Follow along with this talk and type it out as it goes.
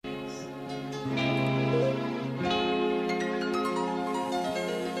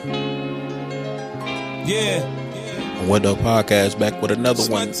Yeah. Window Podcast back with another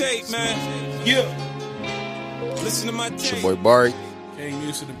one. My tape, man. Yeah. Listen to my tape. It's your boy Barry. Came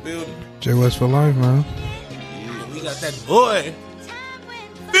used to the building. J West for life, man. Yeah, we got that boy.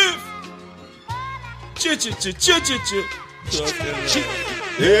 Fifth. Ch-ch-ch-ch-ch-ch.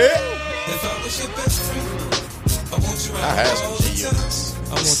 Yeah. If I was your best friend, I want you I around had me some all the G time. units. I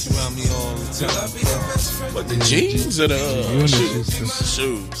want you around me all the time. I'll be your best friend. But the jeans or the shoes?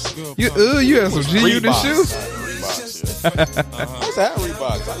 You had some G Unit Reeboks. shoes? Reeboks, yeah. I used to have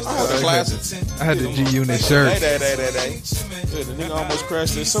Reeboks. I had the classics. I had the G Unit shirt. Hey. Yeah, the nigga almost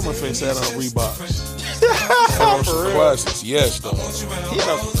crashed his summer face had on Reeboks. For real? Classics, yes, though. He had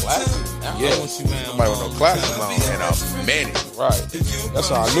no classics. Yeah. Somebody with no classics on and a minute. Right. That's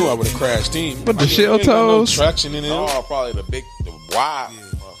how I knew I would have crashed him. With the shell Ain't got no toes? traction in it. Oh, probably the wide.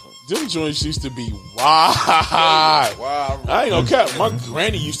 Them joints used to be wide. Wow. I ain't gonna cap. My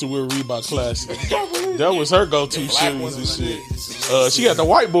granny used to wear Reebok Classics. That was her go-to black ones shoes and shit. She got the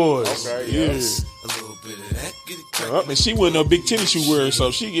white boys. Okay, yeah. And she wasn't a big tennis shoe wearer,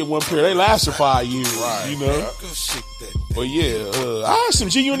 so she get one pair. They last her 5 years, you know. Yeah. But yeah, I had some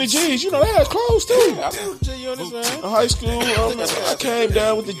G Unit jeans. You know, they had clothes too. I remember G units, man. In high school, I came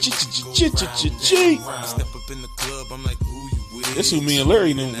down with the G. Step up in the club, I'm like, who you with? This who me and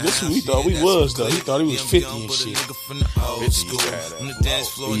Larry knew. This who he thought we was though. He thought he was 50 and shit. Yeah,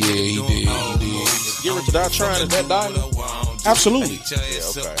 he did. You ever die trying? Is that diamond? Absolutely.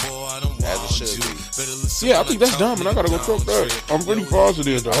 Yeah, okay. As it should be. Yeah, I think that's diamond. I gotta go check that. I'm pretty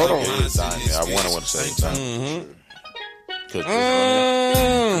positive though. Hold on. Yeah, it's diamond. Yeah, I want to say diamond. I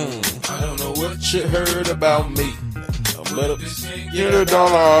don't know what you heard about me. A little. Get a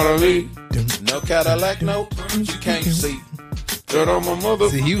dollar out of me. No Cadillac, no. You can't see. That I'm a mother.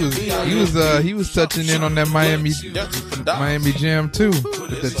 See, he was touching in on that Miami Jam too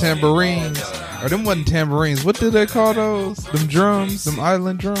with the tambourines. Or them wasn't tambourines. What did they call those? Them drums, them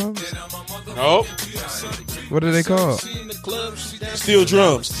island drums. Nope. What are they called? Steel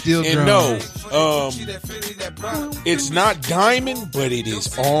drums. Steel and drums. no, it's not diamond, but it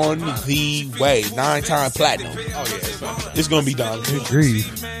is on the way. 9-time platinum. Oh, yeah. It's gonna be diamond. Good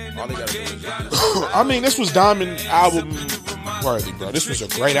grief. All they gotta do is I mean, this was Diamond album worthy, bro. This was a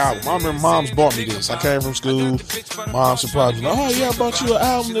great album. I remember Mom's bought me this. I came from school. Mom surprised me. Like, oh, yeah, I bought you an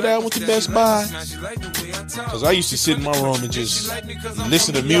album today. I went to Best Buy. Because I used to sit in my room and just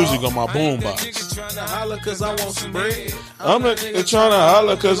listen to music on my boombox. I'm not trying to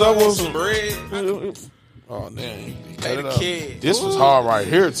holler because I want some bread. Oh, damn. This was hard right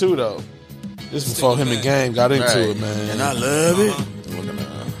here, too, though. This before him and Game got into it, man. And I love it.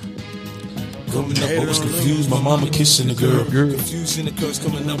 Growing up, I was confused. My mama kissing the girl. Confusing the curse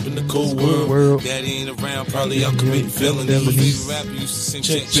coming up in the cold world. Daddy ain't around, probably out committing felonies. Rapper used to sing,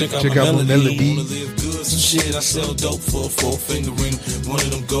 check out my melody. Wanna live good, some shit. I sell dope for a 4-finger ring. One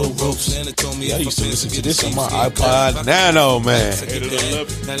of them gold ropes. Santa told me I used to listen to this on my iPod Nano, man.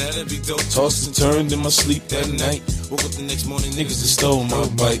 Now that'd be dope. Tossed and turned in my sleep that night. Woke up the next morning, niggas that stole my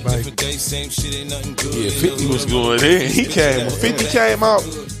bike. Different day, same shit, ain't nothing good. Yeah, 50 was going in. He came. When 50 came out,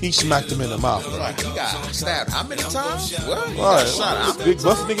 he smacked him in the mouth. like, he got stabbed how many times? What? Right. Shot out. This big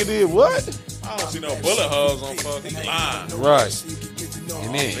buff nigga did what? I don't see no bullet holes on fucking line. Right.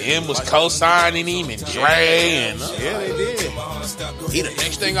 And then M was co-signing him and Dre and Yeah, they did. He the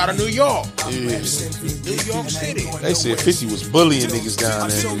next thing out of New York. New York City. they said 50 was bullying niggas down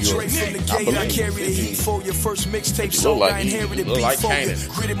there in New York. I believe Look like he look like Kanan.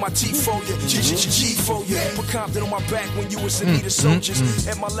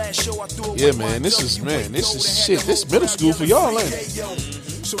 Yeah, man, this is shit. This middle school for y'all, ain't it?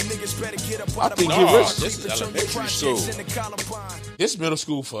 I think No, Get Rich. this is elementary school. This middle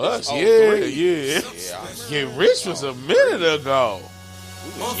school for us. Oh, Yeah. Yeah, Get Rich was a minute ago.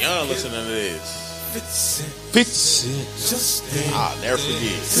 we was young listening to this. 50 Cent. I'll never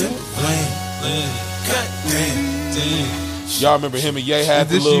forget. Y'all remember him and Ye had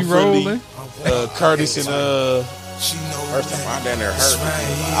the Is this little she friendly rolling? Curtis and First time I down there hurt.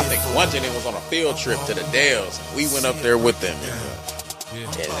 I think one time it was on a field trip to the Dells. We went up there with them. And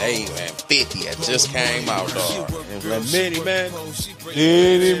they, man, 50 had just came out, dog. It was like, Many, man.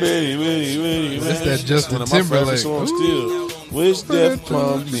 That's that Justin One of my favorite Timberlake. songs still. Wish death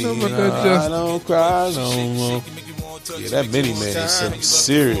upon me. Something like Nah, that, I Justin. don't cry no more. Yeah, that Mini Man is something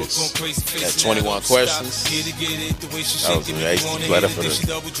serious. That 21 Questions. That was me. I used to play that for the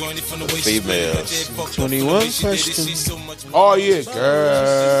females. 21 Questions. Oh, yeah,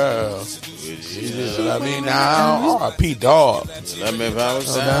 girl. You just love me now. R.I.P. Dog. Let me vow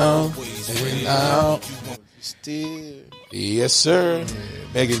Down, down. Still. Yes, sir.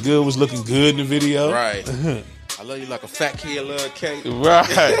 Megan Good was looking good in the video. Right. I love you like a fat kid love cake. Right.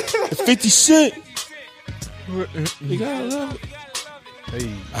 50 Cent. You gotta love it.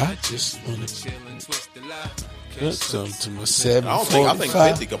 Hey, I just want to put some to my 745. I think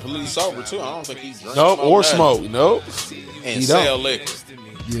 50 completely sober too. I don't think he drinks. Nope, or smoke. Nope. And He sell don't. liquor.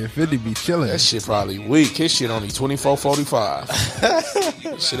 yeah, 50 be chilling. That shit probably weak. His shit only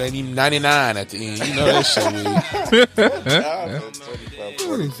 24.45. Shit ain't even 99 at the end. You know that shit weak.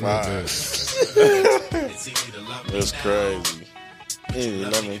 That's crazy.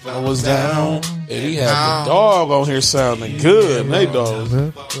 I was down, and he had the dog on here sounding good. Nate Dogg.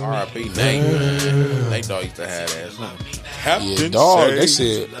 R.I.P. Nate. Nate Dogg used to have that. Yeah, dog. They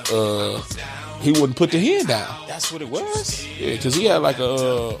said he wouldn't put the hand down. That's what it was? Yeah, because he had like either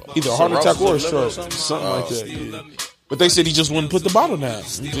a heart attack or a stroke, something like that. Yeah. But they said he just wouldn't put the bottle down.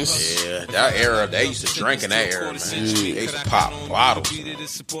 He just, Yeah, that era, they used to drink in that era, man. They used to pop bottles, yeah,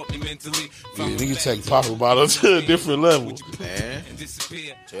 nigga take pop a bottle to a different level. man.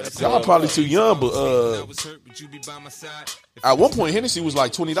 Y'all probably too young, but at one point Hennessy was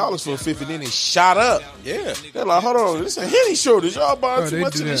like $20 for a fifth, and then it shot up. Yeah. They're like, hold on, this is a Henny shortage. Y'all buying Bro, too they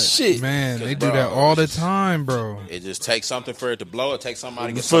much do of that. this shit. Man, they do bro, that all the time, bro. It just takes something for it to blow. It takes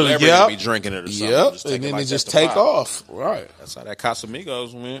somebody to get For the- celebrity yep. to be drinking it or something. Yep, Just take and then like it just that to take pop. off. Right. That's how that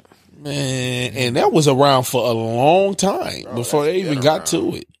Casamigos went. Man, and that was around for a long time before they even got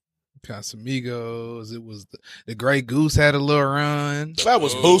to it. Casamigos. It was the Grey Goose had a little run. That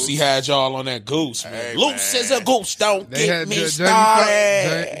was Boosie had y'all on that goose, man. Hey, Loose man. as a goose, don't They get had me Jamie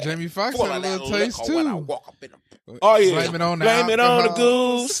started. Jamie Foxx Full had a of that little taste liquor when I too. walk up in the- Oh yeah, Blame it on the Blame it on the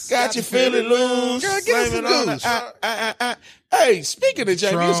alcohol. goose. Got you feeling loose. Girl, get us Blame some it on goose. the. Hey, speaking of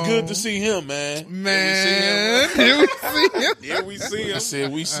Jamie, it's Tron. good to see him, man. Man, here we see him. Yeah, we see I him.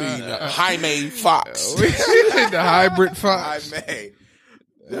 said we see Jaime Fox. The hybrid I Fox. made.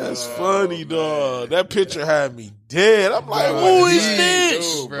 That's funny, dog. That picture had me dead. I'm like, who is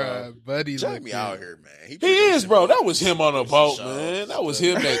this? Bro, buddy, Jamie out here, man. He is, bro. That was him on a boat, man. That was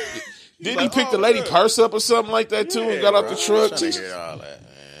him. That didn't he pick the lady purse up or something like that too, and got out the truck? Trying to get all that,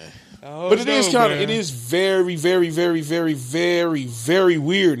 man. But it is kind of, it is very, very, very, very, very, very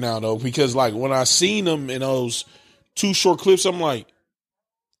weird now though, because like when I seen him in those 2 short clips, I'm like,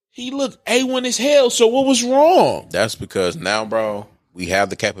 he looked A1 as hell. So what was wrong? That's because now, bro, we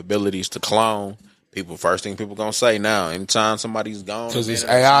have the capabilities to clone people. First thing people gonna say now, anytime somebody's gone, Because it's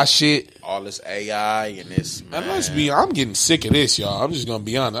AI shit. all this AI and this. And let's be, I'm getting sick of this, y'all. I'm just gonna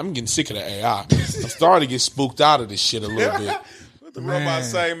be honest. I'm getting sick of the AI. I'm starting to get spooked out of this shit a little bit. What the robot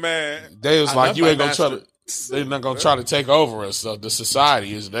say, man? They was like, that's you ain't my gonna try to. They're not gonna try to take over us. So the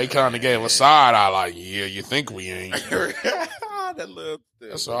society is. They kind of gave a side eye, like, yeah, you think we ain't. That little thing.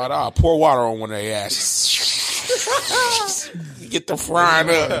 That's all right. I'll pour water on one of their asses. Get them frying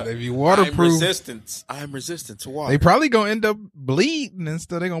up. They be I'm waterproof. resistant to water. They probably gonna end up bleeding and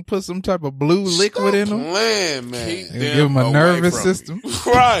stuff. They gonna put some type of blue liquid in them. Playing, man. Keep They give them a away nervous from me. system.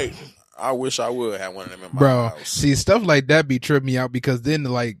 Right. I wish I would have one of them in my Bro, house. see, stuff like that be tripping me out because then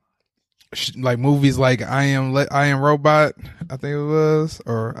like movies like I Am Robot, I think it was,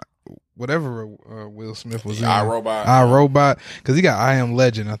 or whatever Will Smith was in. iRobot, because he got I Am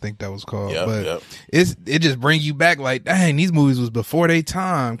Legend, I think that was called. But it just bring you back like, dang, these movies was before their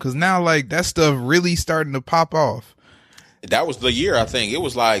time, because now like that stuff really starting to pop off. That was the year, I think. It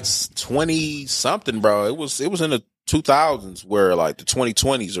was like 20 something, bro. It was in the 2000s, where like the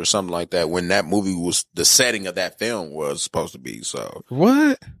 2020s or something like that, when that movie was, the setting of that film was supposed to be. So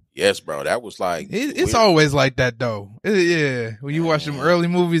What? yes, bro, that was like It's always like that though. Yeah, when you watch them early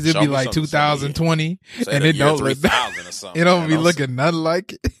movies, it'd Show be me like something, 2020, say and the it year don't look 3000 or something. it don't man. be looking nothing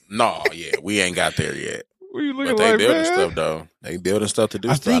like it. No, yeah, we ain't got there yet. What you looking But they like, building man? stuff though. They building stuff to do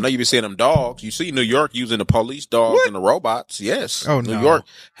I stuff. I think- know you be seeing them dogs. You see New York using the police dogs and the robots. Yes. Oh, New no. York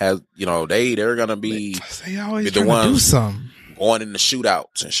has, they're gonna be They always Be the trying to do ones- something. going in the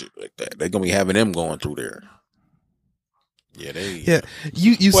shootouts and shit like that. They're gonna be having them going through there. Yeah, Yeah,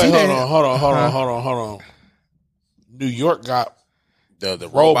 you see Wait, that? hold on. New York got the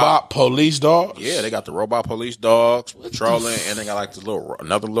robot police dogs. Yeah, they got the robot police dogs patrolling, and they got like this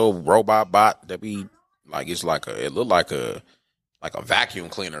another little robot bot that be like, it look like a vacuum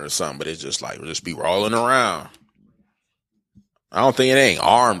cleaner or something, but it's just be rolling around. I don't think it ain't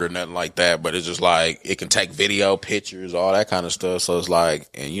armed or nothing like that, but it's just like it can take video, pictures, all that kind of stuff. So it's like,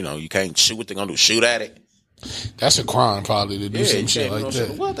 and you can't shoot. What they gonna do? Shoot at it? That's a crime, probably, to do you some shit can't, like say,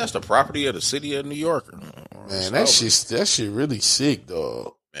 that. Well, that's the property of the city of New York. Man, that shit really sick,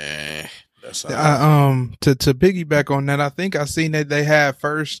 dog. Man, that's to piggyback on that, I think I seen that they had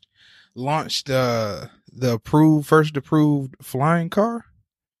first launched the first approved flying car.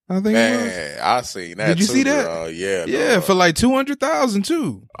 I think it was. I seen that. Did you see that? Yeah, for like 200,000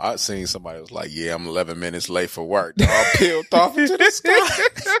 too. I seen somebody was like, "Yeah, I'm 11 minutes late for work." Dog peeled off into the sky.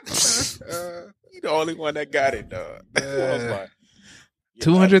 You the only one that got it, dog. I was like,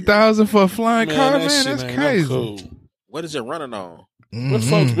 200,000 for a flying car, man. That's crazy. Cool. What is it running on? What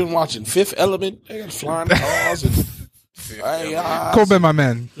folks been watching? Fifth Element? They got flying cars. And, Corbin, my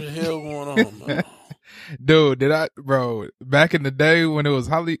man. What the hell going on, man? Dude, bro, back in the day when it was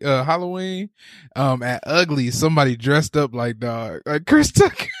Halloween, at Ugly, somebody dressed up like Chris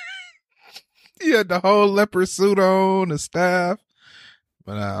Tucker. He had the whole leopard suit on, the staff.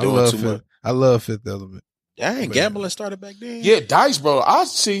 But I love Fifth Element. Dang, gambling started back then. Yeah, Dice, bro. I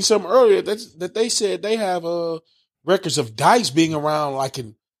seen something earlier that they said they have records of Dice being around like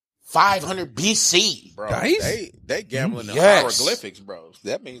in 500 BC, bro. Dice? They gambling in hieroglyphics, bro.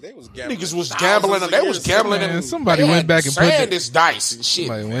 That means they was gambling. Niggas was gambling. They was gambling. Man, somebody went back and put this dice and shit.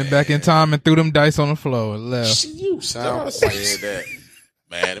 Somebody went back in time and threw them dice on the floor and left. You sound that.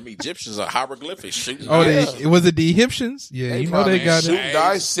 Man, them Egyptians are hieroglyphics shooting. Was it the Egyptians? Yeah, they they got shooting it.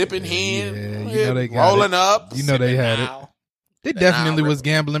 dice, sipping hen, they got rolling up. They had it. They definitely was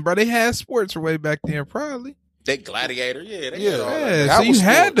gambling, bro. They had sports way back then, probably. They Gladiator, yeah. So you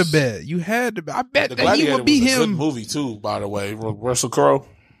had to bet. You had to bet. I bet that he would beat him. Good movie too, by the way. Russell Crowe.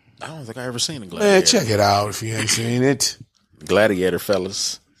 I don't think I ever seen a Gladiator. Man, check it out if you ain't seen it. Gladiator,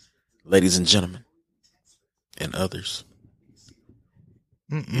 fellas, ladies and gentlemen, and others.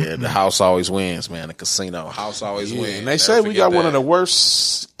 Yeah, the house always wins, man. The casino house always wins. And they say we got one of the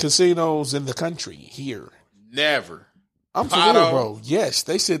worst casinos in the country here. Never. I'm for real, bro. Yes,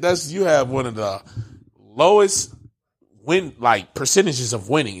 they said you have one of the lowest percentages of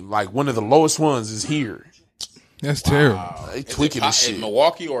winning. Like one of the lowest ones is here. That's terrible. They tweaking this shit. In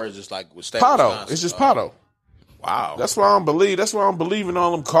Milwaukee or is it just like with Pato? It's just Pato. Wow. That's why I don't believe. That's why I'm believing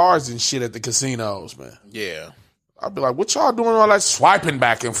all them cards and shit at the casinos, man. Yeah. I'd be like, what y'all doing all that swiping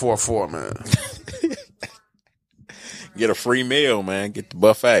back and forth for, man? Get a free meal, man. Get the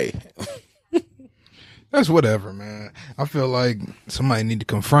buffet. That's whatever, man. I feel like somebody need to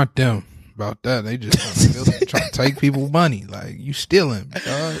confront them about that. They just trying to take people's money. Like, you stealing,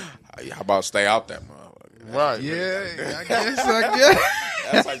 dog. How about stay out that motherfucker? Right. Yeah, I guess.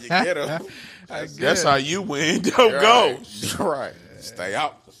 That's how you get them. That's how you win. Don't go. Right. Stay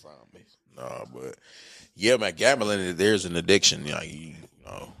out for something. No, but yeah, man, gambling, there's an addiction.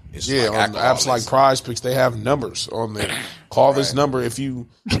 It's on apps like Prize Picks, they have numbers on there. Call this number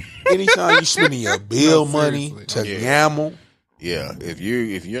anytime you spending your bill money to gamble. Yeah, if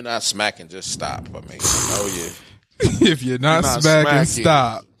you're not smacking, just stop. I mean, if you're not smacking,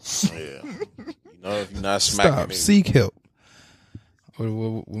 stop. Yeah, if you're not smacking, stop. Seek help.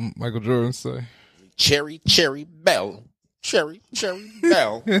 What Michael Jordan say? Cherry bell. Cherry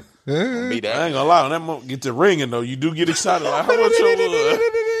bell. I ain't gonna lie, when that moment get to ringing though, you do get excited. Like, how much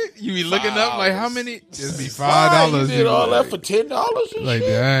you be looking up like how many? It'd be $5. You did all that for $10. Like,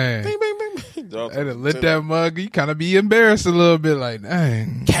 dang. Bing, bing, bing. And lit that mug, you kind of be embarrassed a little bit. Like,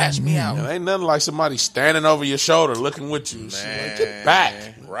 dang, cash me out. It ain't nothing like somebody standing over your shoulder looking with you. Man, like, get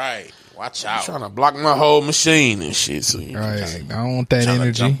back. Right. Watch out. I'm trying to block my whole machine and shit. So right. I don't want that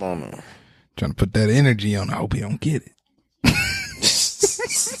energy. Jump on them. Trying to put that energy on. I hope he don't get it.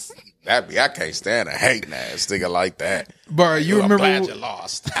 I can't stand a hating ass nigga like that. But you remember? I'm glad you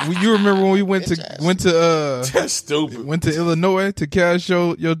lost. You remember when we went to that's stupid. Went to Illinois to cash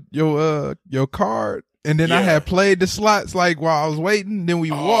your card, and then I had played the slots like while I was waiting. Then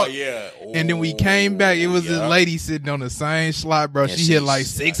we walked, and then we came back. It was this lady sitting on the same slot, bro. She hit like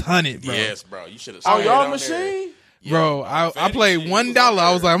 600, bro. Yes, bro. You should have. Oh, y'all machine. Bro, I played $1.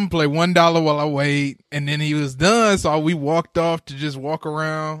 I was like, I'm gonna play $1 while I wait, and then he was done. So we walked off to just walk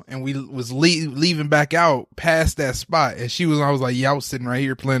around, and we was leaving back out past that spot. And I was like, I was sitting right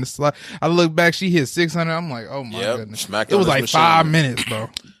here playing the slot. I looked back, she hit 600. I'm like, oh my goodness, it was like 5 minutes, bro.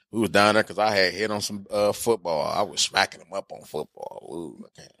 We was down there because I had hit on some football. I was smacking them up on football. Ooh,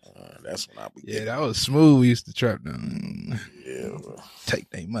 that's when I be getting. That was smooth. We used to trap them. Yeah, bro. Take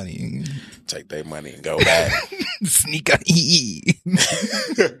their money and go back. Sneak out.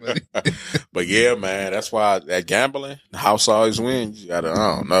 But yeah, man, that's why that gambling, the house always wins. You gotta,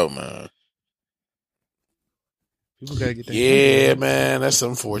 I don't know, man. People gotta get that. Yeah, man, that's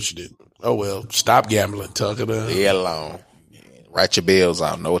unfortunate. Oh well, stop gambling, Tucker. Leave alone. Write your bills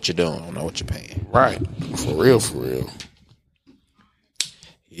out. Know what you're doing. Know what you're paying. Right. For real.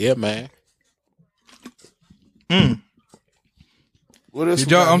 Yeah, man. What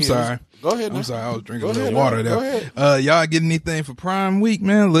else? I'm sorry. Go ahead. I'm sorry. I was drinking a little water there. Y'all get anything for Prime Week,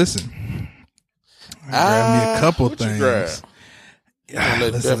 man? Listen, Grab me a couple things.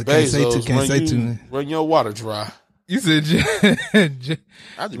 Can't say too. Run your water dry. You said, I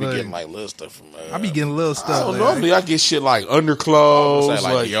just be getting like little stuff from. I be getting little stuff. Normally I get shit like underclothes,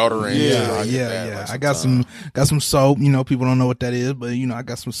 like deodorant. Yeah. I got some soap. You know, people don't know what that is, but you know, I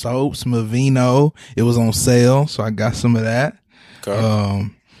got some soap, some Aveeno. It was on sale, so I got some of that.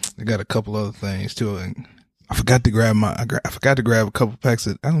 Okay. I got a couple other things too. I forgot to grab a couple packs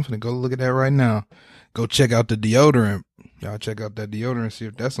of. I'm gonna go look at that right now. Go check out the deodorant. Y'all check out that deodorant, see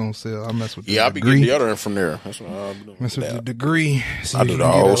if that's on sale. I mess with the I'll be getting deodorant from there. That's what I'll be doing. Mess with the Degree. See I do the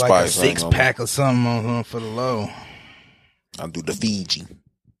Old Spice. Like a 6-pack or something on for the low. I'll do the Fiji.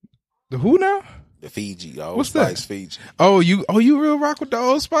 The who now? The Fiji. Old What's Spice that? Fiji. Oh, you real rock with the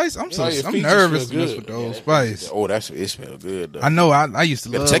Old Spice? I'm nervous to mess with the Old Spice. Oh, it smells good though. I know. I used to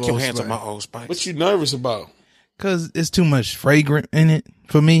love take your Old hands Spice. on my Old Spice. What you nervous about? Cause it's too much fragrant in it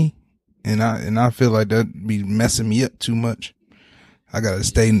for me, and I feel like that be messing me up too much. I gotta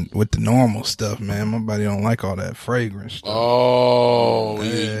stay with the normal stuff, man. My body don't like all that fragrance stuff. Oh,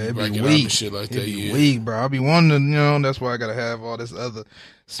 it be weak. Shit like that, weak, bro. I be wanting to, that's why I gotta have all this other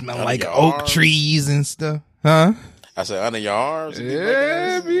smell like oak trees and stuff, huh? I said under your arms.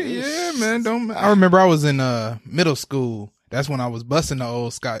 Yeah, man. I remember I was in middle school. That's when I was busting the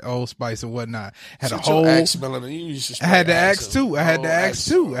Old Spice and whatnot. Had a whole. I had the axe too. I had the axe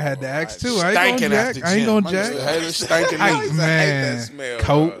too. I ain't gonna jack. Stinking man.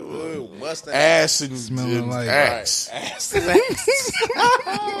 Coat, ass and smelling like ass.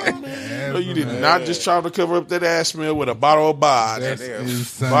 You did not just try to cover up that ass smell with a bottle of Bod.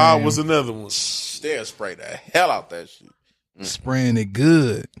 Bod was another one. They'll spray the hell out that shit. Spraying it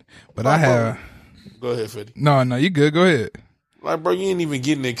good, but I have. Go ahead, Fetty. No, you good. Go ahead. Like, bro, you ain't even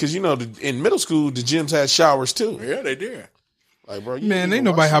getting it because in middle school the gyms had showers too. Yeah, they did. Like, bro, man, ain't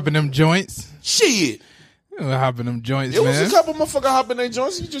nobody hopping them joints. Shit, hopping them joints. It man. was a couple motherfucker hopping their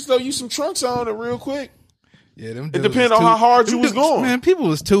joints. You just throw you some trunks on it real quick. Yeah, them. It depends on how hard you was going. Man,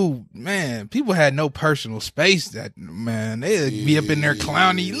 people had no personal space. They'd be up in there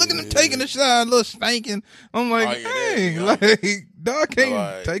clowning. You look at them taking a shower, a little stinking. I'm like, dog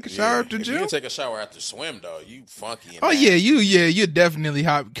can't take a shower after gym. You can take a shower after swim, though. You funky. You definitely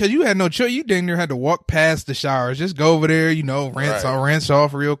hot because you had no choice. You dang near had to walk past the showers. Just go over there, rinse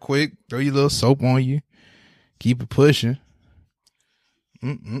off real quick. Throw your little soap on you. Keep it pushing.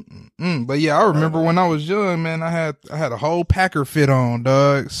 But yeah, I remember when I was young, man, I had a whole Packer fit on,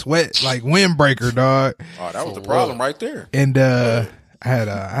 dog. Sweat like windbreaker, dog. Oh, that was the problem right there. And I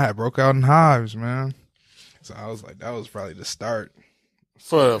had broke out in hives, man. So I was like, that was probably the start.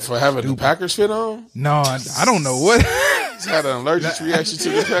 For having the Packers fit on? No, I don't know what. He's had an allergic reaction to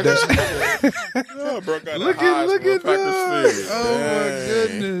the Packers fit. Broke out look at that. Oh my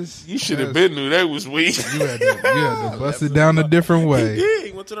goodness. You should have been knew that was weak. You had to bust it down a different way. He did.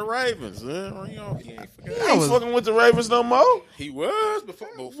 He went to the Ravens. He ain't fucking with the Ravens no more. He was before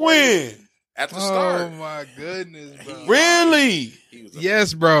when? At the start. Oh my goodness, bro. Really?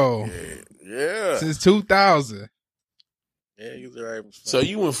 Yes, bro. Yeah. Since 2000. Yeah, he was the Ravens. So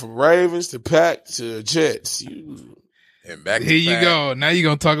you went from Ravens to Pack to Jets. And back here you go. Now you're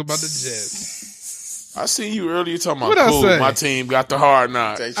gonna talk about the Jets. I see you earlier talking about cool. My team got the hard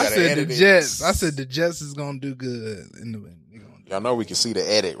knock. I said the Jets. I said the Jets is gonna do good. Y'all know we can see the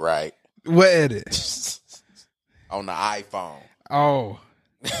edit, right? What edit? On the iPhone. Oh.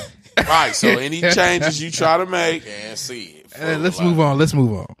 Right. So any changes you try to make, can't see it. Let's move on.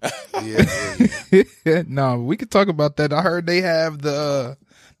 Yeah. No, we could talk about that. I heard they have the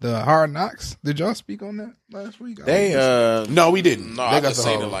Hard Knocks. Did y'all speak on that last week? No, we didn't. No, I just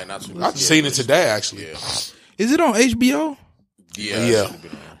seen it like not too long. I just seen it today actually. Yeah. Is it on HBO? Yeah.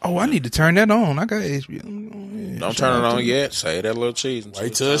 Oh, I need to turn that on. I got HBO. Don't turn it on yet. Say that little cheese.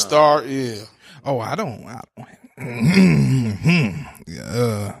 Wait till it start. Yeah. Oh, I don't.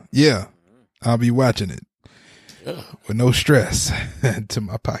 Yeah. I'll be watching it. Yeah. With no stress to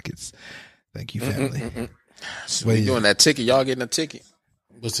my pockets. Thank you, family. So we doing that ticket. Y'all getting a ticket?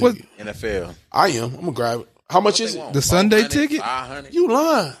 What? NFL. I am. I'm gonna grab it. How much is it? The Sunday ticket? $500. You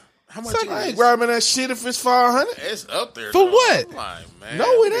lying? How much? I ain't grabbing that shit if it's $500. It's up there. For what? Man,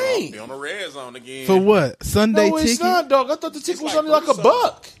 no, it ain't. Be on the red zone again. For what? Sunday ticket? No, it's not, dog. I thought the ticket was only like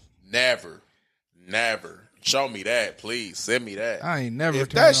 $1. Never. Show me that, please. Send me that. I ain't never. If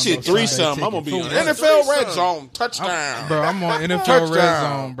that shit $3-something, I'm gonna be on NFL Red Zone touchdown. Bro, I'm on NFL Red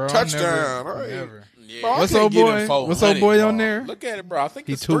Zone, bro. Touchdown. Never. Yeah. Bro, What's up, boy? On there? Look at it, bro. I think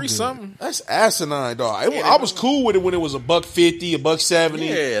it's $3-something. That's asinine, dog. I was cool with it when it was $1.50, $1.70.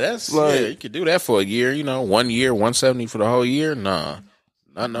 Yeah, that's like, you could do that for a year. 1 year, $170 for the whole year. Nah,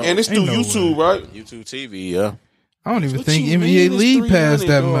 And it's through YouTube, right? YouTube TV, yeah. I don't even think NBA League Pass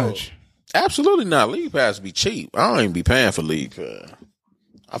that much. Absolutely not. League Pass be cheap. I don't even be paying for League Pass.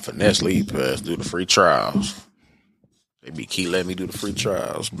 I finesse League Pass, do the free trials. They be letting me do the free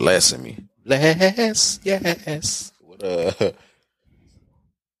trials, blessing me. Yes. What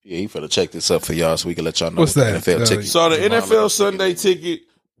yeah, he finna check this up for y'all so we can let y'all know what's what that? The NFL ticket. So the NFL Sunday ticket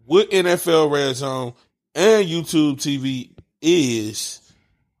with NFL Red Zone and YouTube TV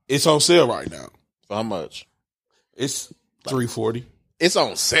it's on sale right now. For how much? It's $340. It's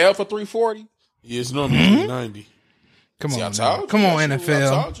on sale for $340? Yeah, it's normally $390. Come on, come on,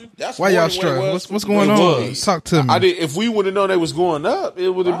 NFL. Why y'all struggling? What's going on? Talk to me. If we would have known they was going up, it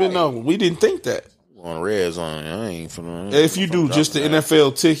would have been known. We didn't think that. On Red Zone, I ain't finna. If you do just the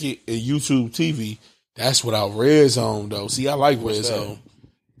NFL ticket and YouTube TV, that's without Red Zone though. See, I like Red Zone.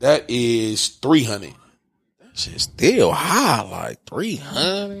 That is $300. That shit's still high, like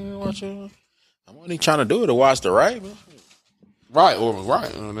 $300. I'm only trying to do it to watch the Ravens. Right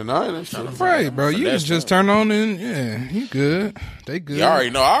on the Niners. Right, bro. You can just turn on and you good. They good. You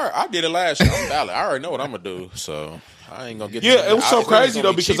already know. I did it last year. I'm valid. I already know what I'm gonna do. So I ain't gonna get. Yeah, it was so crazy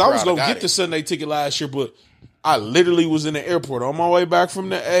though because I was gonna get the Sunday ticket last year, but I literally was in the airport on my way back from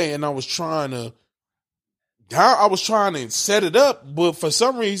the A, and I was trying to set it up, but for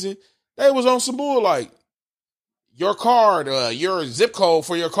some reason they was on some bull like your card, your zip code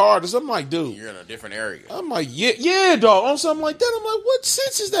for your card or something. Like, dude, you're in a different area. I'm like, yeah, dog, on something like that. I'm like, what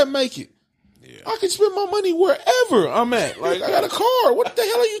sense does that make it? Yeah. I can spend my money wherever I'm at. Like, I got a card. What the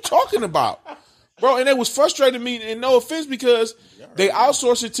hell are you talking about? Bro, and it was frustrating me, and no offense, because they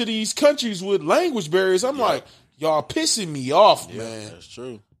outsource it to these countries with language barriers. I'm like, y'all pissing me off, man. That's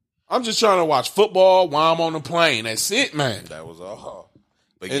true. I'm just trying to watch football while I'm on the plane. That's it, man. That was all.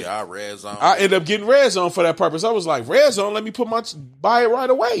 But I Red Zone. I ended up getting Red Zone for that purpose. I was like, Red Zone, let me buy it right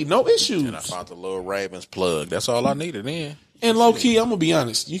away. No issues. And I found the little Ravens plug. That's all I needed then. And low key, I'm gonna be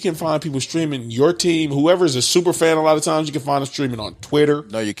honest. You can find people streaming your team. Whoever's a super fan, a lot of times you can find them streaming on Twitter.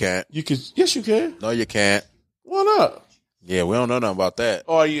 No, you can't. You can. Yes, you can. No, you can't. Why not? Yeah, we don't know nothing about that.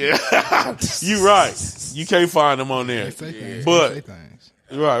 Oh yeah, you right. You can't find them on there. But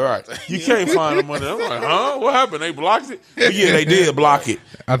right. You can't find them on there. I'm like, huh? What happened? They blocked it? But yeah, they did block it.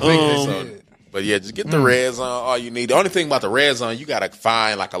 I think they did. But yeah, just get the Red Zone. All you need. The only thing about the Red Zone, you gotta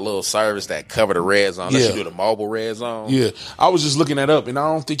find like a little service that cover the Red Zone. Unless you do the mobile Red Zone. Yeah, I was just looking that up, and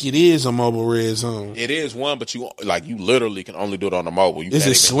I don't think it is a mobile Red Zone. It is one, but you literally can only do it on the mobile. Is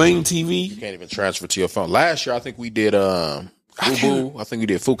it Sling TV? You can't even transfer to your phone. Last year, I think we did Fubu. I think we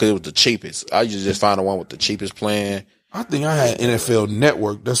did Fubu because it was the cheapest. I just found the one with the cheapest plan. I think I had NFL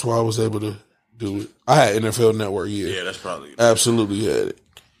Network. That's why I was able to do it. I had NFL Network. Yeah, that's probably absolutely had it.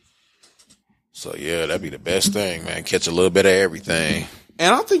 So yeah, that'd be the best thing, man. Catch a little bit of everything.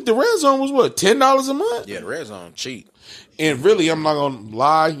 And I think the Red Zone was what, $10 a month? Yeah, the Red Zone cheap. And really, I'm not gonna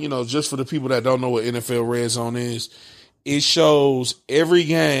lie. Just for the people that don't know what NFL Red Zone is, it shows every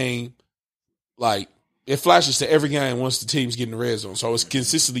game. Like it flashes to every game once the team's getting the Red Zone. So it's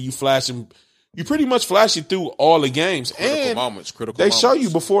consistently you pretty much flash it through all the games. Critical moments. Show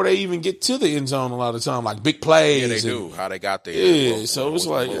you before they even get to the end zone a lot of the time, like big plays. Yeah, they do. How they got there. Yeah, so it's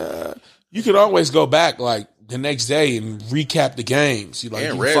like you could always go back like the next day and recap the games. You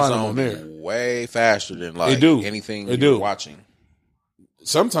Red find Zone them on there way faster than anything you're watching.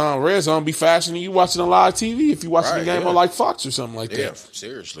 Sometimes Red Zone be faster than you watching a live TV if you watching the game on like Fox or something like that. Yeah,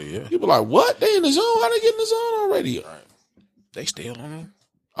 seriously, yeah. People like, what? They in the zone? How they get in the zone already? Right. They still on it.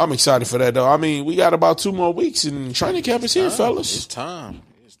 I'm excited for that, though. I mean, we got about 2 more weeks, and training camp is here, fellas. It's time.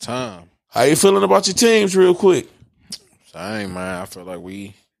 How you feeling about your teams, real quick? Same, man. I feel like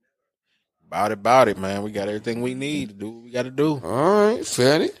we about it, man. We got everything we need to do what we got to do. All right,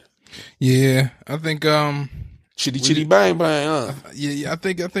 Fanny. Yeah, I think chitty bang bang, huh? Yeah, I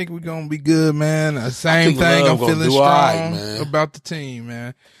think we're gonna be good, man. Same thing. I'm feeling strong about the team,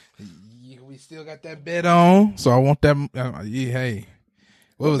 man. We still got that bet on, so I want that. Hey.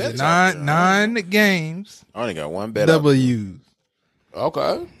 What was it? 9 games. I only got one bet. W's.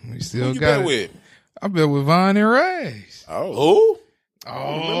 Okay. We still Who you got bet it. with? I bet with Von and Rags. Oh.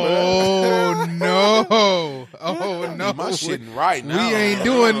 Oh no! Oh no! My shit right now. We ain't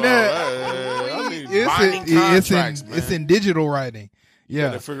doing that. It's in digital writing.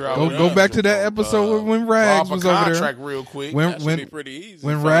 Yeah, go back to that episode when Rags was over there. Real quick. When pretty easy.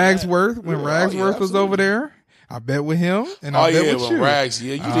 When Ragsworth was over there. I bet with him, and I bet with you. Rags,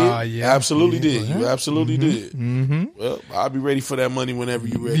 you did. Yeah, absolutely did. You absolutely did. Mm-hmm. Well, I'll be ready for that money whenever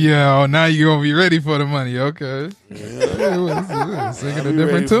you're ready. Yeah, now you're gonna be ready for the money. Okay. Yeah. Singing a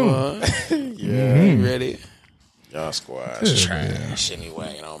different tune. Yeah, ready. Y'all squad's trash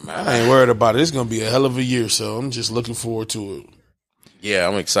anyway. It don't matter. I ain't worried about it. It's gonna be a hell of a year, so I'm just looking forward to it. Yeah,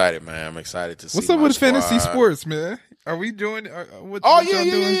 I'm excited, man. I'm excited to see. What's up with fantasy sports, man? Are we doing?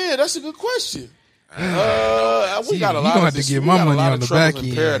 Yeah. That's a good question. We got a lot of have to get my money on the back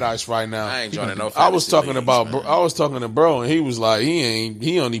end. Paradise right now. I ain't joining no. I was talking to bro, and he was like,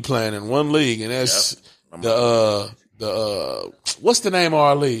 he only playing in one league, and that's the what's the name of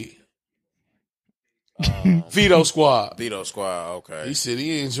our league? Veto Squad. Veto Squad. Okay. He said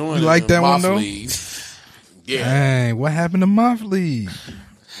he ain't joining. You like that one though? League. Yeah. Dang, what happened to Moth League?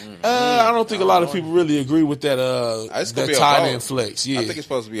 I don't think a lot of people really agree with that. That tight end flex. Yeah, I think it's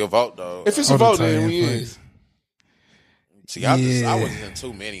supposed to be a vote though. If it's a vote, then we is. See, I wasn't in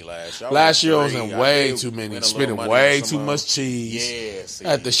too many last year. Last year I was in way too many, spending way too much cheese. Yeah, see.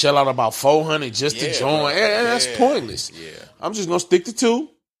 I had to shell out about $400 just to join. And that's pointless. Yeah, I'm just gonna stick to 2.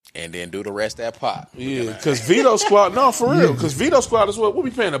 and then do the rest of that pot. Yeah, because Veto Squad, no, for real, because Veto Squad is what we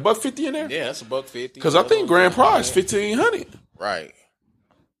paying, $150 in there? Yeah, that's $150. Because I think grand prize $1,500. Right.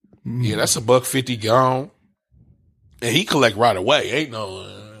 Yeah, that's $150 gone. And he collect right away. Ain't no.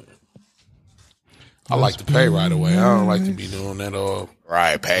 I like to pay right away. I don't like to be doing that.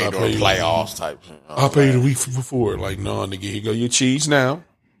 Right, pay during playoffs type. I'll pay you the week before. Like, no, nigga, here go your cheese now.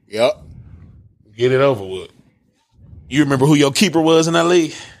 Yep. Get it over with. You remember who your keeper was in that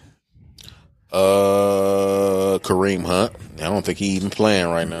league? Kareem Hunt. I don't think he even playing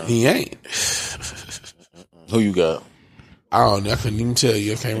right now. He ain't. Who you got? I don't know. I couldn't even tell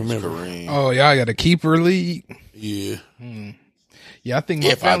you. I can't remember. Kareem. Oh, y'all got a keeper league? Yeah. Yeah, I think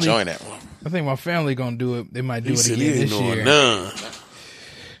I join that one. I think my family gonna do it. They might do it again this year. None.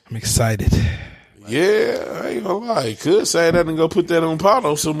 I'm excited. Yeah, I ain't gonna lie. Could say that and go put that on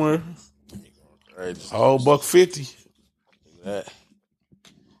Paulo somewhere. Oh, $150.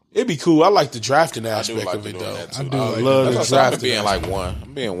 It'd be cool. I like the drafting aspect of it, though. I do. I love the drafting. I'm being like one.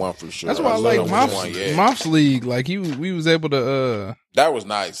 I'm being one for sure. That's why I like Moff's league. Like we was able to. That was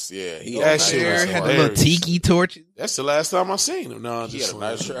nice. Yeah, he that shit had the little tiki torches. That's the last time I seen him. No, he had a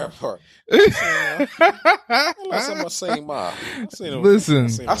nice draft part. Listen,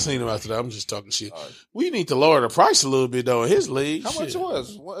 I seen him after that. I'm just talking shit. We need to lower the price a little bit though in his league. How much it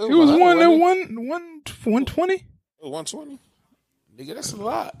was? It was 120. It was 120. Nigga, that's a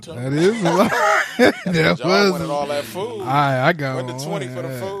lot. That is a lot. That John wanted all that food. I got went to 20 for the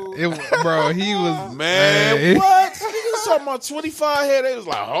food. Bro, he was man. What? Niggas talking about 25 here. They was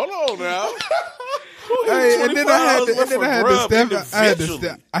like, hold on now. Hey, and then I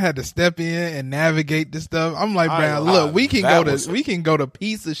had to step in and navigate this stuff. I'm like, man, look, we can go to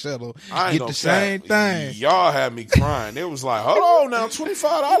Pizza Shuttle, get the same thing. Y'all had me crying. It was like, hold on now,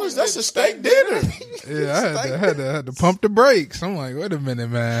 $25. That's a steak dinner. Yeah, I had to pump the brakes. I'm like, wait a minute,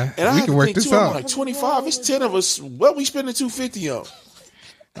 man. And we can work this out. I'm like 25. It's 10 of us. What we spending $250 on?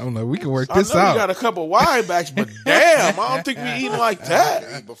 I don't know. We can work this out. I know we got a couple wide backs, but damn, I don't think we eating like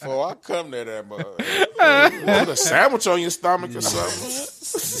that. Before I come to that, put a sandwich on your stomach or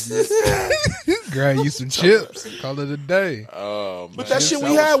something. Grab you some chips. Call it a day. But that shit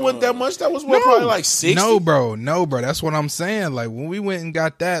we had wasn't that much. That was probably like 60. No, bro. That's what I'm saying. Like when we went and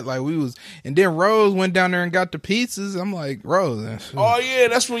got that, like we was, and then Rose went down there and got the pizzas. I'm like, Rose. Oh yeah,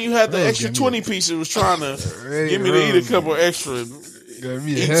 that's when you had the extra 20 pieces. Was trying to get me to eat a couple extra.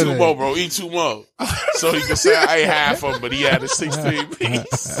 Eat 2 more, bro. Eat 2 more. So he could say I ate half of them, but he had a 16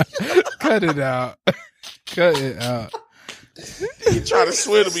 piece. Cut it out. Cut it out. He trying to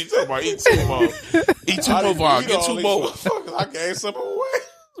swear to me, talking about eat 2 more. Eat 2 more, Vaughn. Get 2 more. I gave some away.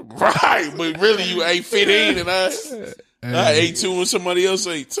 Right, but really you ate 15 and I ate 2 and somebody else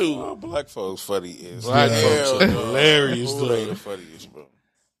ate 2. Oh, black folks funny is. Black folks are hilarious, though. Funniest, bro.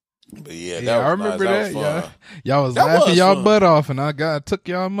 But yeah, I remember that. Y'all was laughing y'all butt off, and I took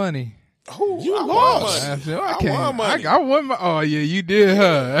y'all money. You lost. I won money. I won my. Oh yeah, you did,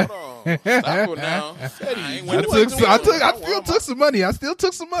 huh? Stop it now. I still took some money. I took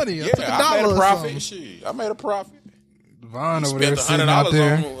 $1. Yeah, I made a profit. Shit, I made a profit. Vaughn over there sitting out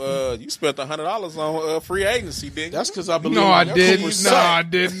there. You spent $100 on free agency, didn't you? That's because I believe. No, I didn't. No, I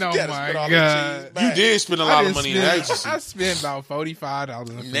didn't. Oh my god, you did spend a lot of money in agency. I spent about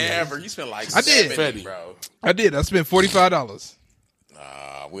 $45. Never. You spent like $70, bro. I did. I spent $45.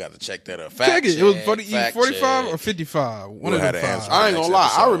 We have to check that up. Check it. It was 45 or 55. One of the 5. I ain't gonna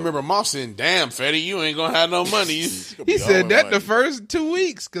lie. I remember Mom saying, "Damn, Fetty, you ain't gonna have no money." He said that the first 2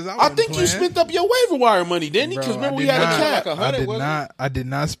 weeks because I think you spent up your waiver wire money, didn't he? Because remember we had a cap. I did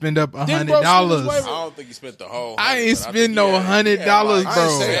not spend up $100. I don't think you spent the whole. I ain't spend no $100, bro.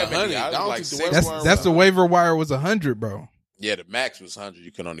 That's the waiver wire was $100, bro. Yeah, the max was $100.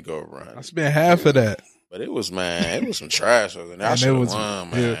 You can only go over $100. I spent half of that. But it was some trash. And I should have won,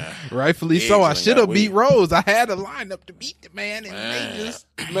 man. Yeah, rightfully so. I should have beat Rose. I had a lineup to beat the man, and they just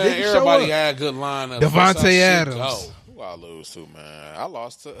everybody had a good lineup. Devontae Adams. Who I lose to, man? I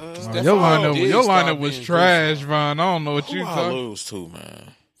lost to your lineup was trash, Von. I don't know what you I lose to,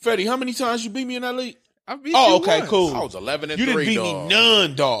 man. Fetty, how many times you beat me in that league? I beat you once. Cool. I was 11-3. You didn't beat me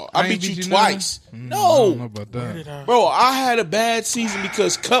none, dog. I beat you twice. No, I don't know about that. Bro, I had a bad season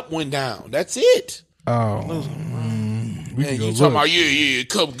because Cup went down. That's it. Oh, we can go you look. talking about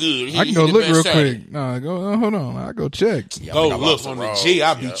Cup good. I can go look real quick. No, hold on. I'll go check. Go look on the G.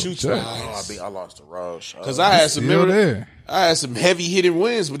 I beat you twice. I lost to Roche. Because I had some there. I had some heavy hitting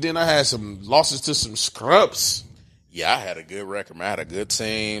wins, but then I had some losses to some scrubs. Yeah, I had a good record, man. I had a good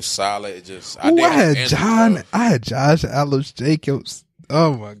team, solid. I had Josh Allen Jacobs.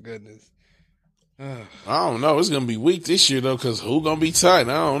 Oh my goodness. I don't know. It's gonna be weak this year though, because who gonna be tight?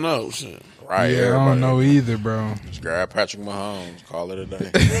 I don't know. Shit. Right. Yeah, I don't know either, bro. Just grab Patrick Mahomes, call it a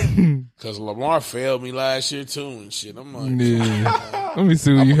day. Because Lamar failed me last year too and shit. I'm like, yeah. Let me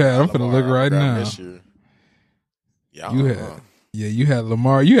see what you had. I'm gonna look right now. This year. Yeah, you had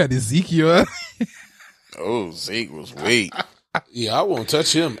Lamar. You had Ezekiel. Oh, Zeke was weak. Yeah, I won't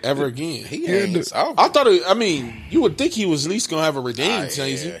touch him ever again. I thought you would think he was at least gonna have a redeemed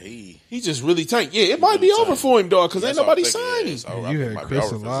season. He just really tanked. Yeah, it might be over for him, dog, because ain't nobody signing. You had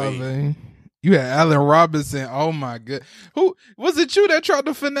Chris Olave. You had Allen Robinson. Oh my god, who was it? You that tried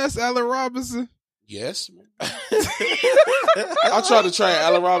to finesse Allen Robinson? Yes. I tried to trade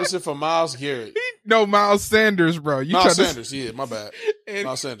Allen Robinson for Myles Garrett. No, Miles Sanders, bro. Miles Sanders, yeah, my bad.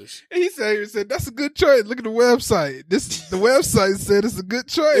 Miles Sanders. He said that's a good trade. Look at the website. The website said it's a good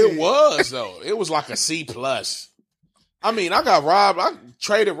trade. It was though. It was like a C+. I mean, I got robbed. I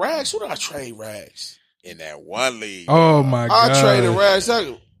traded Rags. Who did I trade Rags? In that one league. Oh my god. I traded Rags.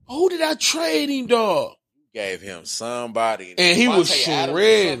 Who did I trade him, dog? Gave him somebody. And he was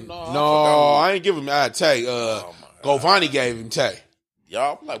shredding. No, I ain't give him. I tell you, Govani gave him Tay.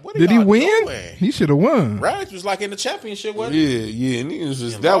 Y'all like, what did he win? Doing? He should have won. Rags was like in the championship, wasn't he? Yeah. And he was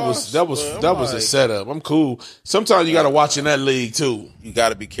just, that was a setup. I'm cool. Sometimes you got to watch in that league too. You got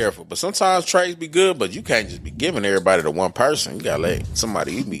to be careful. But sometimes trades be good, but you can't just be giving everybody to one person. You got to let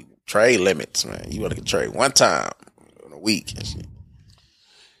somebody. You be trade limits, man. You want to trade one time in a week and shit.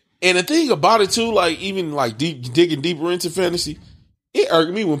 And the thing about it too, like even like digging deeper into fantasy, it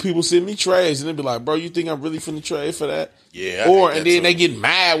irked me when people send me trades and they be like, "Bro, you think I'm really finna trade for that?" Yeah. And then they get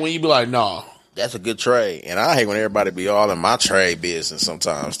mad when you be like, "No, that's a good trade." And I hate when everybody be all in my trade business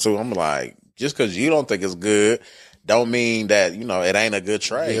sometimes too. I'm like, just because you don't think it's good, don't mean that it ain't a good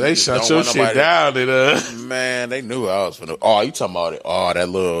trade. Yeah, they shut your shit down. Man, they knew I was finna. Oh, you talking about it? Oh, that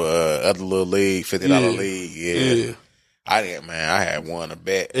little other little league, $50 league. Yeah. I had won a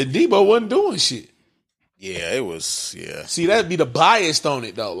bet. And Debo wasn't doing shit. Yeah, it was, yeah. See, that'd be the bias on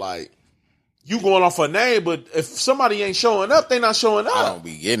it, though. Like, you going off a name, but if somebody ain't showing up, they not showing up. I don't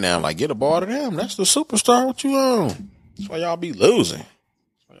be getting down like, get a ball to them. That's the superstar. What you on? That's why y'all be losing. That's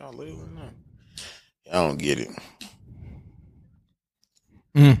why y'all losing now. I don't get it.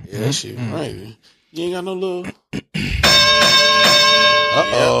 Yeah, that shit right. You ain't got no little...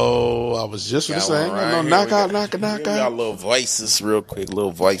 I was just going to say, right, knock out. Got little voices real quick,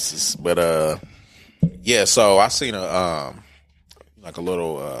 But, yeah, so I seen a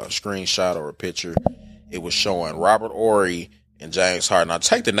little screenshot or a picture. It was showing Robert Horry and James Harden. Now,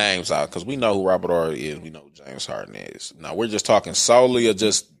 take the names out because we know who Robert Horry is. We know who James Harden is. Now, we're just talking solely of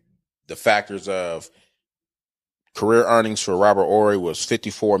just the factors of career earnings for Robert Horry was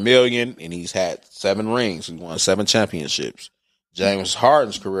 $54 million, and he's had 7 rings. He won 7 championships. James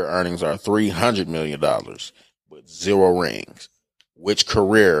Harden's career earnings are $300 million with 0 rings. Which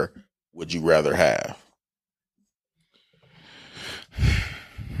career would you rather have?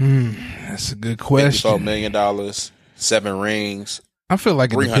 That's a good question. $54 million, 7 rings. I feel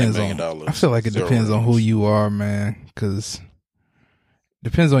like it depends on who you are, man, because it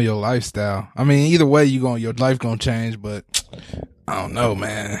depends on your lifestyle. I mean, either way, your life gonna change, but I don't know,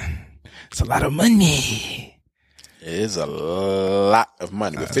 man. It's a lot of money. It is a lot of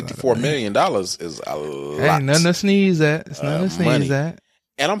money. But $54 million is a lot. Ain't nothing to sneeze at. It's nothing to sneeze at.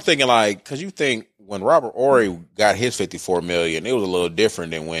 And I'm thinking because you think when Robert Horry got his $54 million, it was a little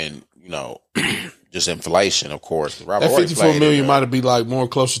different than when, just inflation, of course. Robert that $54 million might have been like more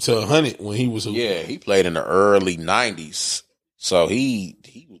closer to 100 when he was. Yeah, he played in the early 90s. So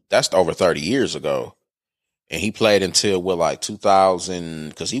that's over 30 years ago. And he played until 2000,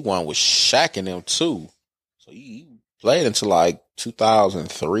 because he won with Shaq and them too. So he played until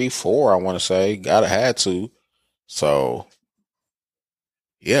 2003, 2004, I want to say. Had to. So,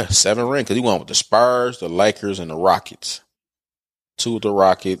 Yeah, 7 rings because he won with the Spurs, the Lakers, and the Rockets. 2 with the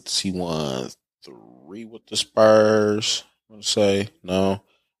Rockets. He won 3 with the Spurs. I'm gonna say no.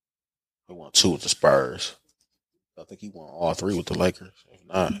 He won 2 with the Spurs. I think he won all 3 with the Lakers. If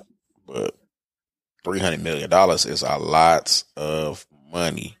not, but $300 million is a lot of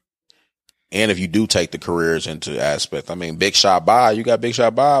money. And if you do take the careers into aspect, I mean, Big Shot Bob, you got Big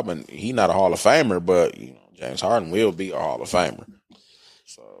Shot Bob, and he not a Hall of Famer, but you know James Harden will be a Hall of Famer.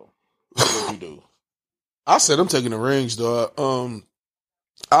 So what would you do? I said I'm taking the rings, though.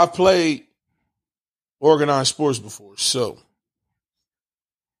 I've played organized sports before, so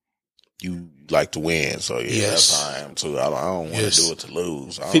you like to win. So yeah, yes. That's how I am too. I don't want to do it to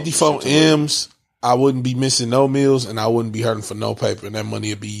lose. 54 M's. I wouldn't be missing no meals, and I wouldn't be hurting for no paper, and that money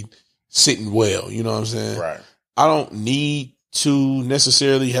would be sitting well. You know what I'm saying? Right. I don't need to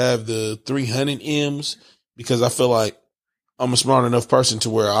necessarily have the 300 M's because I feel like I'm a smart enough person to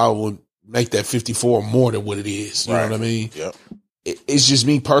where I would make that 54 more than what it is. You know what I mean? Yep. It's just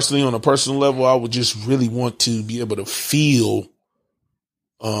me personally on a personal level. I would just really want to be able to feel,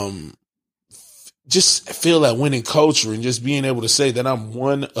 just feel that winning culture and just being able to say that I'm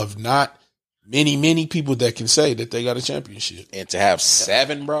one of not many people that can say that they got a championship. And to have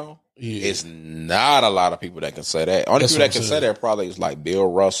 7, bro, it's not a lot of people that can say that. Only people that can say that probably is like Bill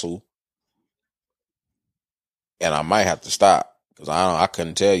Russell. And I might have to stop because I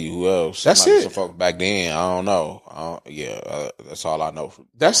couldn't tell you who else. That's it. Some folks back then, I don't know. That's all I know.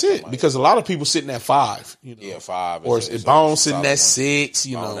 That's it. Because a lot of people sitting at 5. You know? Yeah, 5. Or Bone sitting at 6.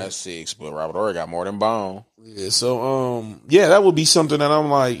 You know, that's 6. But Robert Horry got more than Bone. Yeah. So that would be something that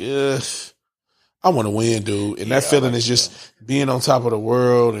I'm like, I want to win, dude. And that feeling is just being on top of the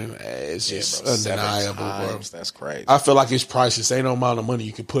world, and it's just undeniable, bro. That's crazy. I feel like it's priceless. Ain't no amount of money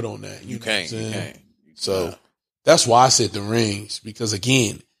you can put on that. You can't. So that's why I said the rings, because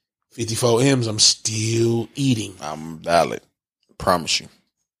again, 54 M's, I'm still eating. I'm valid. Promise you.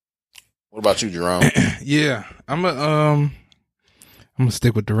 What about you, Jerome? Yeah, I'm gonna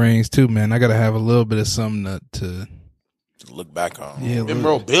stick with the rings too, man. I gotta have a little bit of something to look back on. Yeah,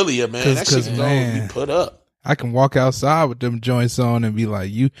 memorabilia, man. That shit can be put up. I can walk outside with them joints on and be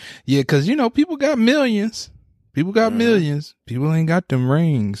like, because people got millions. People got millions. People ain't got them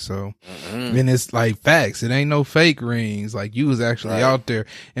rings. So, and it's like facts. It ain't no fake rings. Like you was actually out there.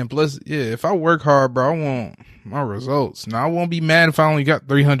 And plus, if I work hard, bro, I want my results. Now I won't be mad if I only got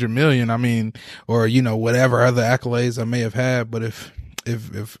 300 million. I mean, or whatever other accolades I may have had. But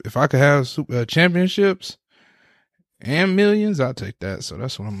if I could have championships and millions, I'll take that. So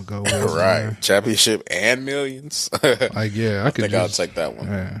that's what I'm gonna go with. Right. Man. Championship and millions. I think I'll take that one.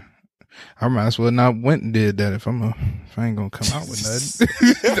 Yeah. I might as well not went and did that if I ain't gonna come out with nothing.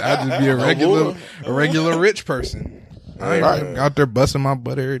 I'll just be a regular rich person. I ain't out there busting my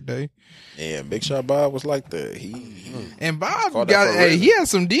butt every day. Yeah, Big Shot Bob was like that. And Bob he had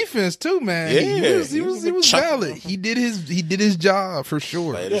some defense too, man. Yeah, he was valid. He did his job for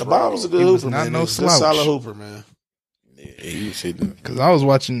sure. Yeah, Bob was a good hooper, man. No slouch. Solid hooper, man. Yeah, he was hitting. Cause I was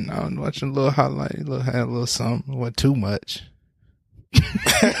watching a little highlight, had a little something. Wasn't too much. You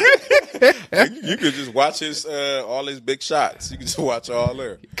could just watch his all his big shots. You can just watch all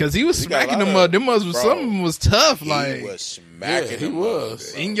there. Cause he was smacking them up. Them something was tough. He like was smacking. He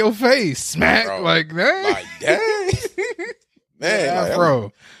was in your face, smack like that. Like dang, man,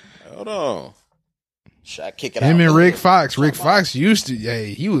 bro. Hold on. Shot kick it out. Him and Rick Fox. Rick Fox used to.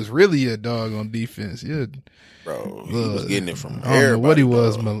 He was really a dog on defense. Yeah, bro. He was getting it from I don't know what he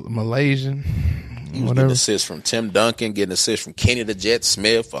was, Malaysian. He was getting assists from Tim Duncan, getting assists from Kenny the Jet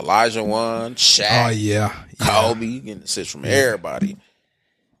Smith, Elijah Wan, Shaq. Oh, yeah. Kobe, getting assists from everybody.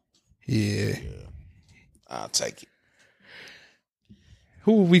 Yeah. I'll take it.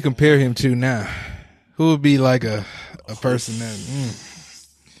 Who would we compare him to now? Who would be like a person that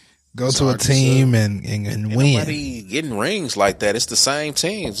go to a team and win? Nobody getting rings like that. It's the same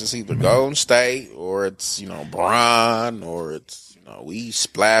teams. It's either Golden State or it's, Bron or it's, we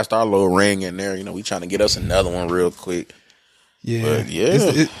splashed our little ring in there. We trying to get us another one real quick. Yeah. But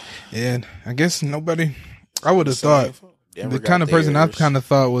yeah. And I guess nobody, I would have thought, the kind of person I kind of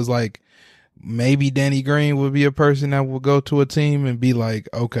thought was like, maybe Danny Green would be a person that would go to a team and be like,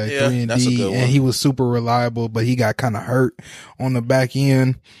 okay, 3-and-D, and he was super reliable, but he got kind of hurt on the back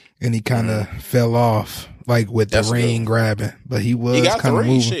end and he kind of fell off, like with the ring grabbing, but he was kind of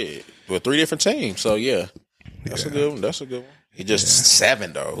moving. Shit with 3 different teams. So yeah, that's a good one. That's a good one. He just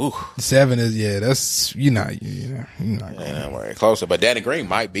 7 though. Ooh. 7 is that's you're not very closer. But Danny Green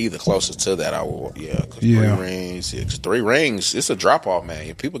might be the closest to that. I will 3 rings. 3 rings. It's a drop off, man.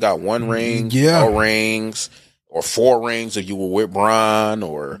 If people got 1 ring, 4 rings, or 4 rings if you were with Bron,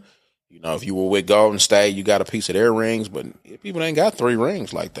 or if you were with Golden State, you got a piece of their rings. But people ain't got 3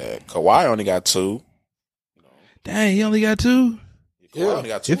 rings like that. Kawhi only got 2. Dang, he only got 2. Kawhi only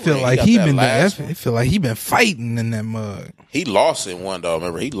got 2 it feel rings. like he been. It feel like he been fighting in that mug. He lost in one though.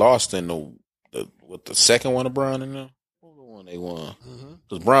 Remember, he lost in the second one of Bron in there. What was the one they won?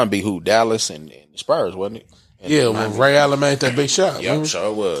 Because Bron beat who? Dallas and the Spurs, wasn't it? And when Ray Allen made that big shot. Yep,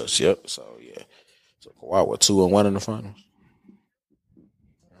 sure it was. Yep. So yeah. So Kawhi was 2-1 in the finals.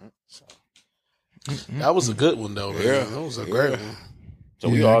 That was a good one though, man. Yeah, that was a great one. So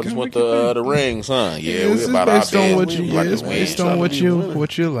we all just want the rings, huh? Yeah, we about based our on what best. you. Yeah, it's based on what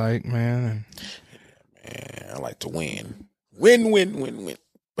you like, man. Man, I like to win. Win.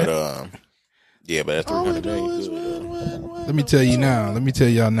 But yeah, but that 300 days. Let me tell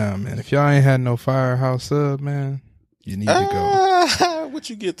y'all now, man. If y'all ain't had no Firehouse sub, man, you need to go. What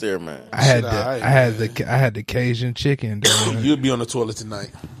you get there, man? I had the Cajun chicken. Dude. You'd be on the toilet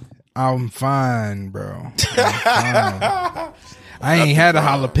tonight. I'm fine, bro. I ain't had a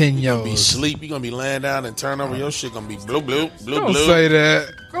jalapeno. You gonna be asleep. You gonna be laying down and turn over your shit. Gonna be blue. Don't say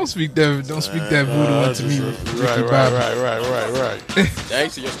that. Don't speak that voodoo into me. Right.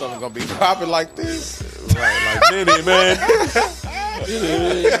 Dang, so your stomach gonna be popping like this? Right, like Diddy, man.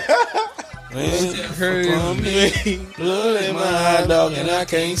 Blood in my eye, dog, and I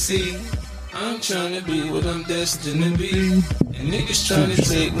can't see. I'm trying to be what I'm destined to be. And niggas trying to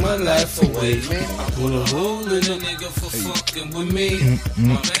take my life away. I put a hole in a nigga for fucking with me.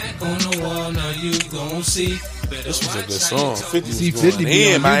 My back on the wall, now you gon' see. This was a good song. 50 See, 50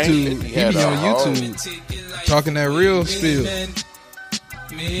 be on YouTube. He be on YouTube talking that real spiel.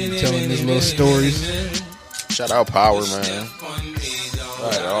 Telling his little stories. Shout out Power, man.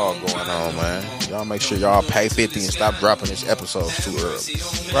 Got it all going on, man. Y'all make sure y'all pay 50 and stop dropping this episodes too early.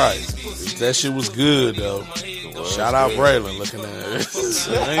 Right. That shit was good, though. Shout out Braylon looking at it.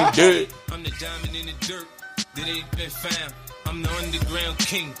 Ain't good. I'm the diamond in the dirt that ain't been found. I'm the underground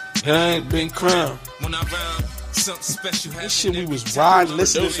king. I ain't been crowned. When I rhyme, something special. This shit we was riding,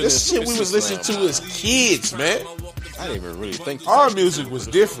 listening. This shit we was listening to as kids, man. I didn't even really think our music was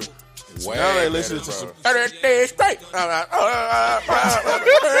different. Way now they listen to some 30 days straight.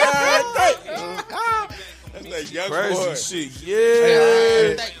 That's young crazy boy. shit.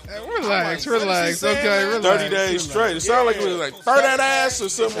 Yeah. Relax. Okay, relax. 30 days straight. It sounded like it was like 30 that ass or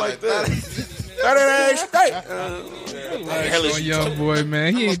something like that. 30 days straight. On young boy,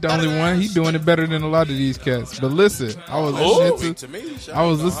 man, he ain't the only one. He doing it better than a lot of these cats. But listen, I was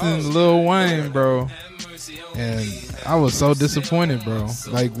listening to Lil Wayne, bro, and I was so disappointed, bro.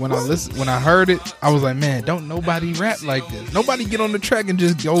 Like when I heard it, I was like, man, don't nobody rap like this. Nobody get on the track and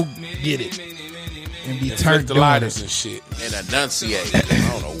just go get it and be turned the lighters and shit and enunciate. I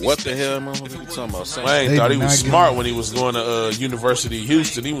don't know what the hell motherfucker you talking about. Wayne thought he was smart when he was going to University of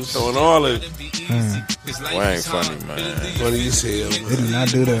Houston. He was throwing all of it. Wayne funny, man. Funny as hell, man. They did not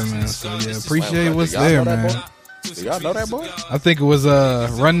do that, man. So yeah, appreciate what's there, man. Do y'all know that boy? I think it was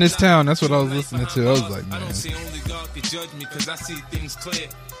Run This Town. That's what I was listening to. I was like, man.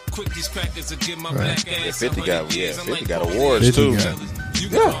 Right. Yeah, 50 got awards 50 too.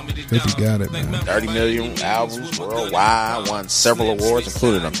 Yeah, 50 got it, man. 30 million albums worldwide, won several awards,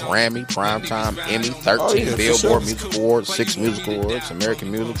 including a Grammy, Primetime, Emmy, 13 Billboard Music Awards, 6 Music Awards, American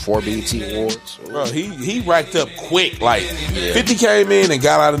Music, 4 BET Awards. Bro, he racked up quick. Like 50 came in and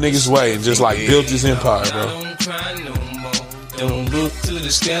got out of niggas' way and just like built his empire, bro. Don't look to the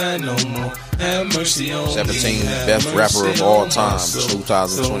sky no more. Have mercy on 17 best rapper of all time,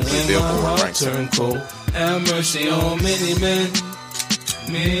 2023 Billboard ranks. Have mercy on many men.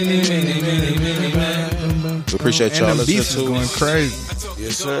 Many men. We appreciate y'all listening to going crazy.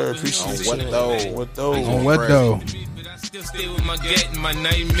 Yes, sir. Appreciate on what though? On what though? Still stay with my gat and my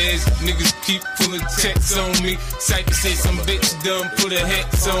nightmares. Niggas keep pulling checks on me. Cypher say some bitch done put a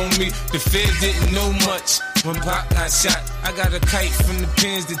hex on me. The feds didn't know much when Pac got shot. I got a kite from the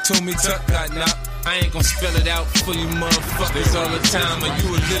pins that told me Tuck got knocked. I ain't gon' spell it out for you motherfuckers all the time. Are you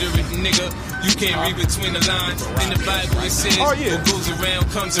a literate nigga? You can't read between the lines. In the Bible it says, what goes around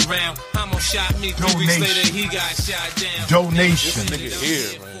comes around. Homo shot me 3 weeks later, he got shot down. Donation. This nigga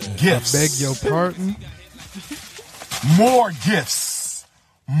here, man. Gifts. I beg your pardon. More gifts.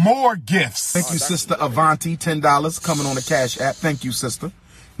 More gifts. Thank you, Sister Avanti. $10 coming on the Cash App. Thank you, sister.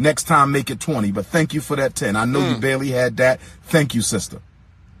 Next time, make it 20. But thank you for that 10. I know you barely had that. Thank you, sister.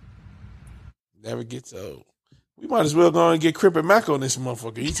 Never gets old. We might as well go and get Crip and Mac on this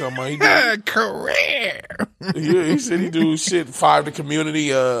motherfucker. He talking about he do Career. Yeah, he said he do shit 5 the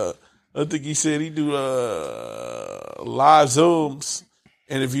community. I think he said he do live Zooms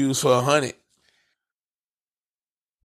interviews for 100.